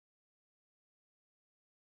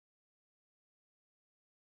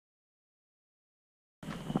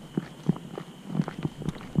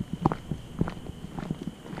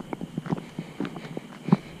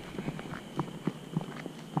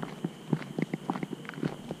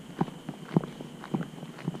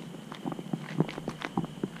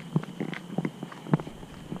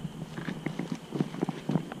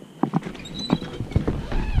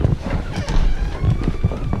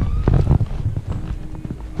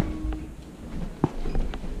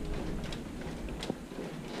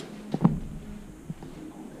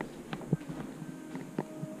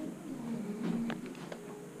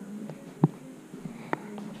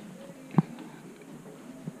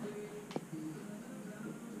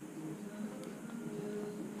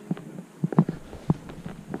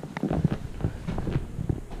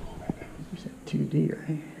CD,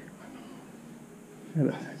 right? I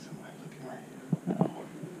think somebody looking right here. Oh.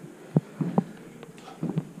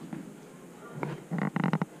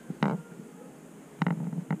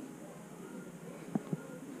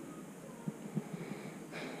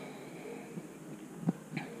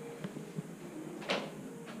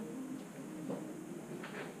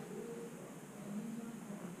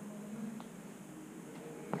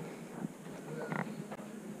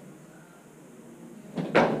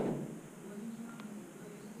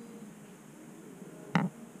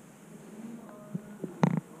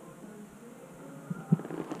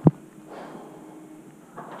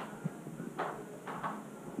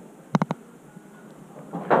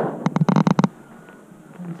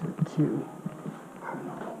 Two. I don't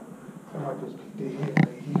know. Somebody just peeked their head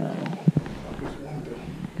right here. Out this window.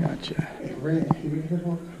 Gotcha. And ran. You didn't hear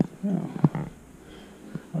one? Oh.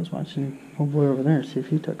 I was watching old boy over there, see if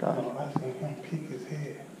he took off. No, I seen him peek his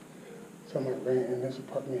head. Somebody ran in this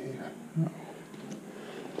apartment here. Oh.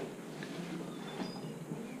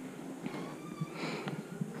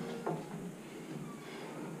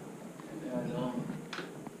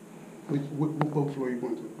 What floor you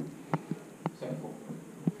went to? Second floor.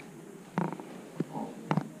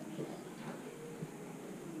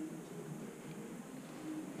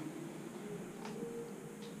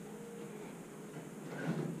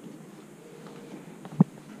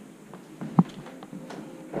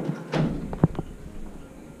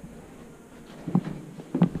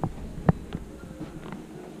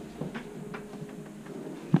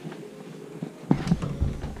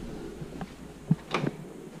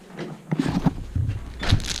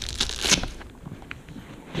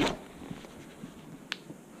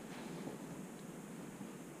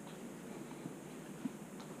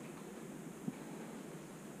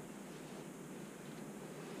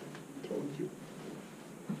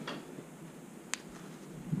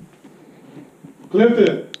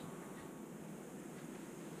 Clifton.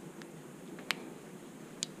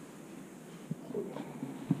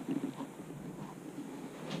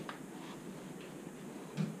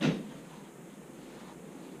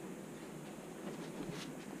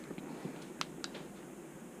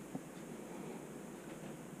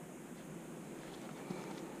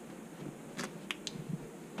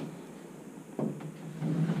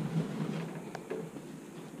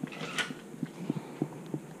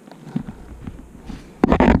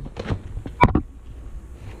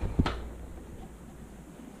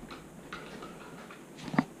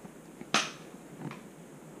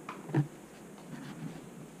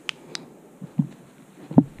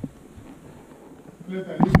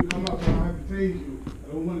 Clifton, I need you to come up so I don't have to tase you.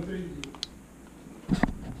 I don't want to tase you.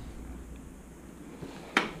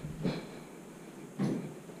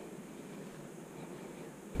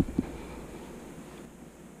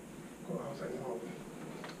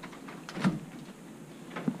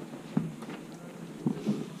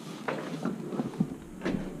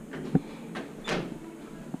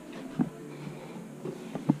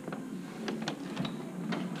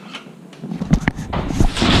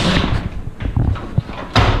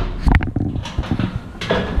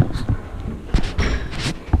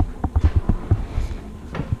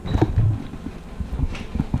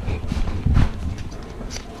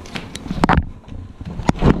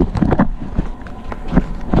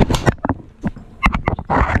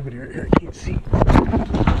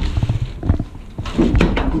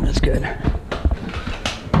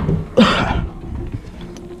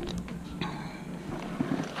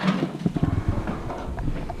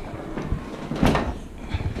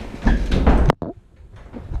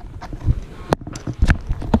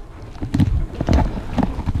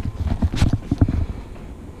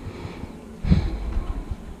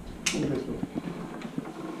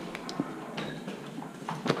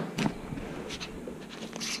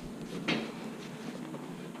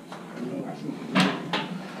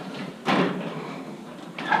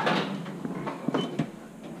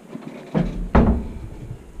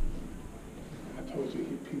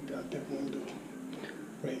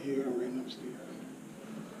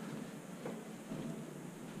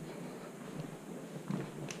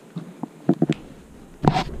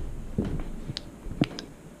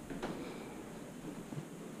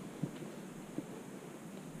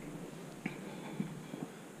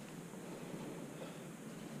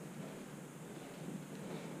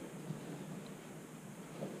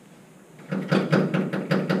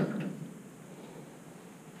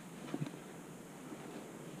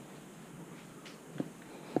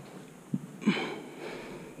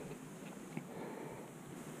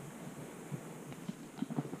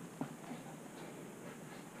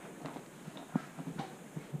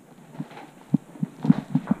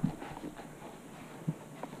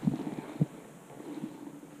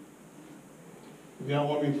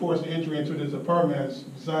 want to enforce entry into this apartment has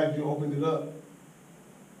decided you opened it up.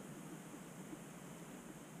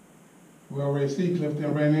 We already see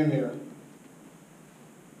Clifton ran in there.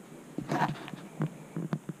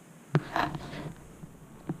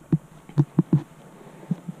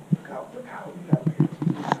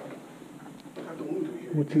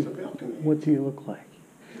 What's he look like?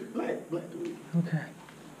 Black dude. Okay.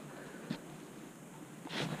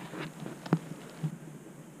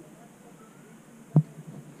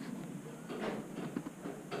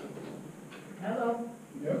 Hello.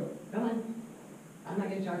 Yeah. Come on. I'm not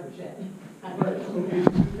getting charged for shit. That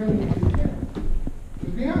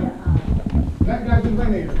guy just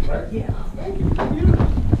ran in here, right? Yeah. Thank you.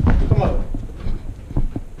 Come on.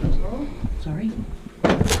 Sorry?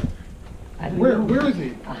 Where is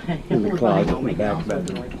he? In the closet, in the back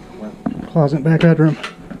bedroom. Closet, back bedroom.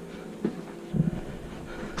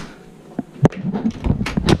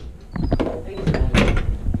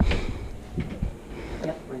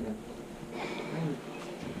 Yep, right there.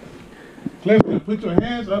 Clifton, put your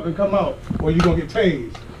hands up and come out, or you're gonna get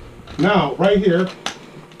tased. Now, right here,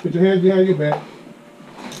 put your hands behind your back.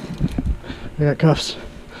 I got cuffs.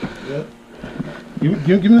 Yep. Give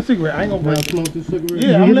me the cigarette. I ain't gonna break Smoke the cigarette?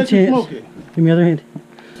 Yeah, I'm gonna let you smoke it. Give me the other hand.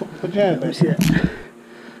 Put your hands back. Let me see that.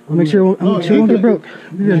 I'll make sure it won't get broke.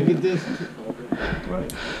 You're good. Get this.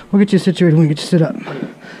 We'll get you situated when we get you sit up. You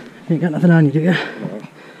ain't got nothing on you, do you?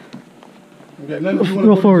 You got nothing you wanna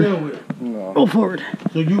Roll go to forward. jail with. No. Roll forward.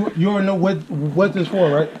 So you already know what this for,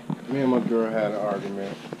 right? Me and my girl had an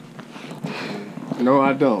argument. No,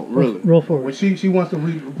 I don't, really. Roll Well, forward. she wants to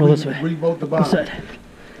Roll this way. revoke the This bond. side.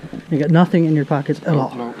 You got nothing in your pockets at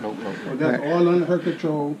all. No. So that's all under her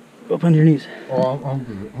control. Go up on your knees. Oh, I'm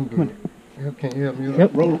good. I'm good. Can you help me?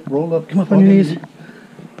 Yep. Roll up. Come up on your knees.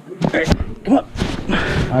 Alright, come up.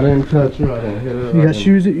 I didn't touch her. I didn't hit her. You got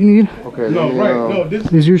shoes that you need? Okay. No, let me, right. No, this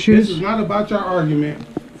These your This shoes? is not about your argument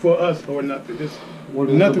for us or nothing. This What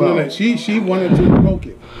is it nothing about? on that. She wanted to revoke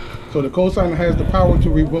it. So the cosigner has the power to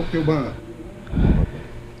revoke your bond.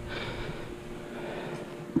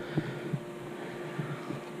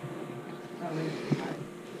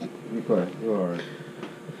 You play. You all right?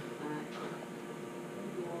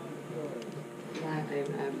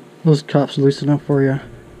 Those cuffs loose enough for you.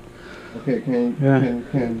 Okay.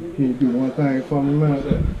 Can you do one thing for me,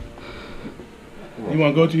 man? You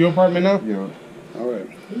want to go to your apartment now? Yeah. All right.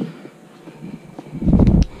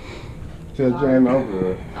 Tell Jane I'm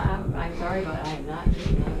good. I'm sorry, but I am not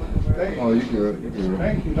doing that one. Thank you. Oh, you good. You good.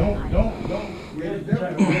 Thank you. Don't.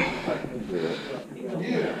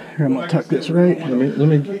 Here, I'm gonna tuck this right. Let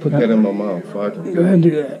me put that in my mouth. So I can. Go ahead and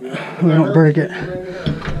do that. We don't break it.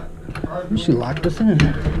 You should lock this in.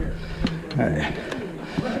 Alright.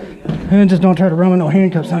 And just don't try to run with no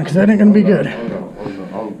handcuffs on, because that ain't gonna be good. Hold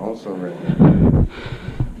on. I'm so ready.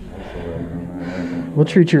 We'll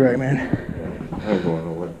treat you right, man. I ain't going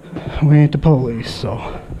nowhere. We ain't the police,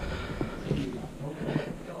 so.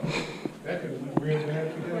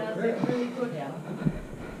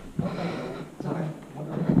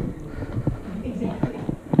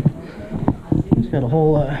 You got a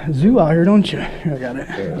whole zoo out here, don't you? Here, I got it.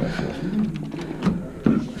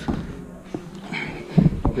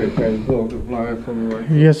 Okay, can you close the blind for me right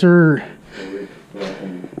here? Yes, sir. So I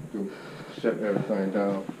can shut everything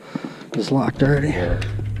down. It's locked already. Yeah.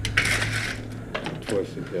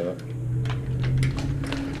 Twist it, yeah.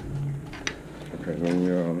 Okay, let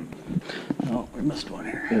me, Oh, we missed one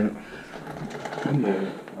here. yeah. I'm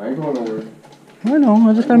there. I ain't going nowhere. I know,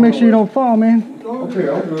 I just gotta make sure you don't fall, man. Okay,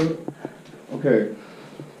 I'm good. Okay.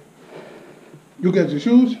 You got your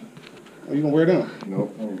shoes? Or you gonna wear them?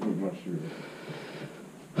 Nope, I ain't put my shoes.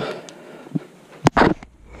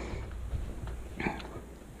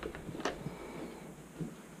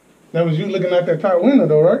 That was you looking out that top window,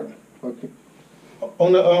 though, right? Okay.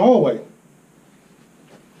 On the hallway.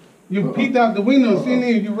 You peeked out the window, and seen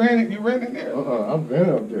it. You ran in there. I've been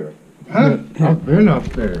up there. Huh? I've been up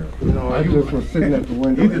there. No, I you- just was sitting at the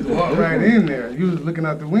window. You just walked right in there. You was looking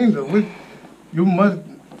out the window. You must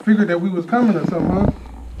figure that we was coming or something, huh?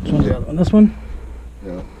 Which one's the other one? This one?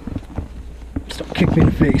 Yeah. Just don't kick me in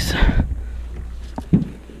the face.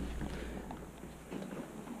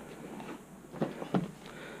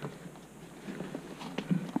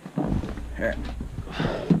 Here.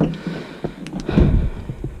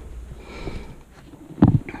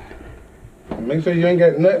 Make sure you ain't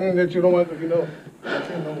got nothing that you don't want, no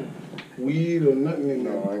weed or nothing in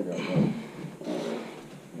there. No, I ain't got nothing.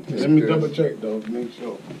 Let me double check though, to make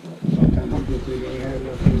sure. Sometimes people say they ain't had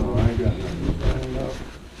nothing. No, I ain't got nothing. I don't know.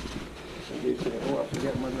 They say, oh, I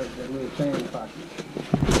forgot that little chain pocket.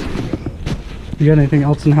 You got anything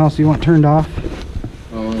else in the house you want turned off?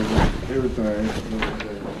 I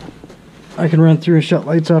I can run through and shut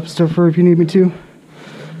lights off and stuff for if you need me to. Here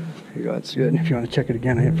you go, that's good. If you want to check it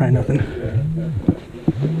again, I didn't find nothing.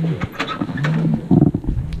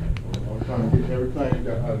 I'm trying to get everything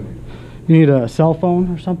that I need. You need a cell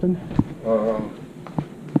phone or something?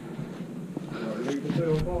 Leave the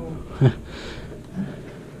cell phone.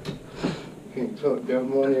 Can't tuck that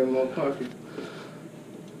money in my pocket.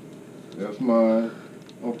 That's mine.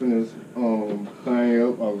 Open this thing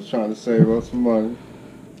up. I was trying to save up some money.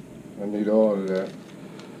 I need all of that.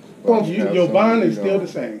 Well, your bond is still the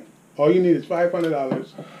same. All you need is $500.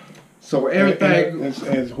 So everything.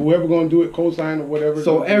 And whoever gonna do it, cosign or whatever.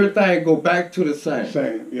 So everything go back to the same.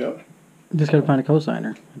 Same, yeah. You just gotta find a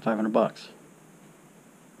cosigner at $500.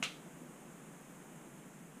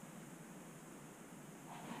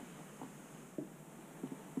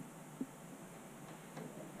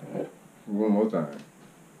 One more time.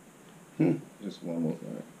 Just one more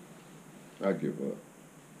time. I give up.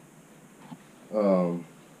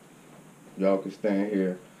 Y'all can stand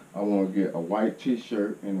here. I want to get a white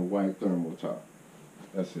t-shirt and a white thermal top.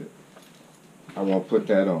 That's it. I want to put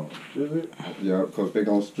that on. Is it? Yeah, because they're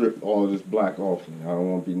going to strip all of this black off me. I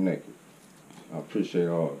don't want to be naked. I appreciate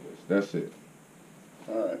all of this. That's it.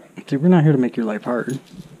 All right. See, we're not here to make your life hard. You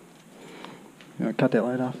want to cut that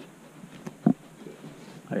light off?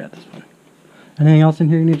 I got this one. Anything else in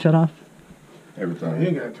here you need shut off? Everything. You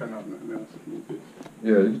ain't gotta turn off nothing else.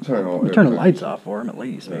 Yeah, you can turn on Turn the everything. lights off for him at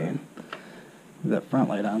least, man. Leave that front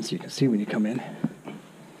light on so you can see when you come in.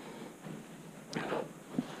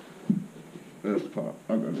 Let's pop.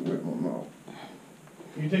 I got to wet my mouth.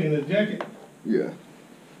 You taking the jacket? Yeah.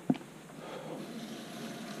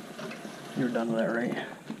 You're done with that, right?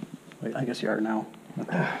 Wait, I guess you are now.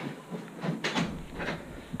 Okay.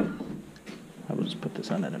 I will just put this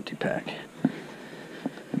on that empty pack.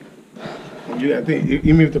 You gotta think,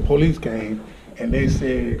 even if the police came and they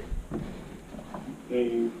said,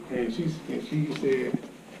 and she said,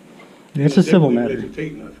 It's a civil "Definitely matter. let you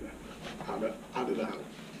take nothing out of the house.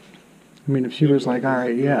 I mean, if she was like, all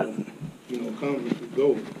right, yeah. You know, come and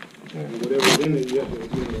go. And whatever's in it, you have to,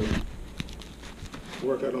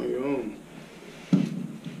 work out on your own.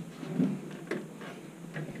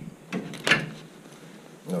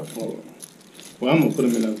 No, Well, I'm gonna put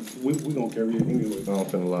them in a, we gonna carry it anyway. I'm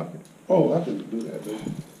finna lock it. Oh, I can do that, though.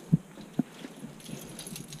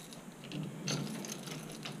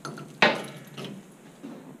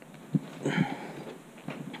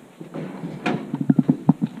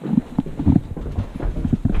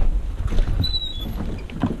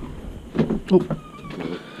 Oh.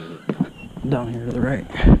 Down here to the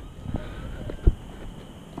right.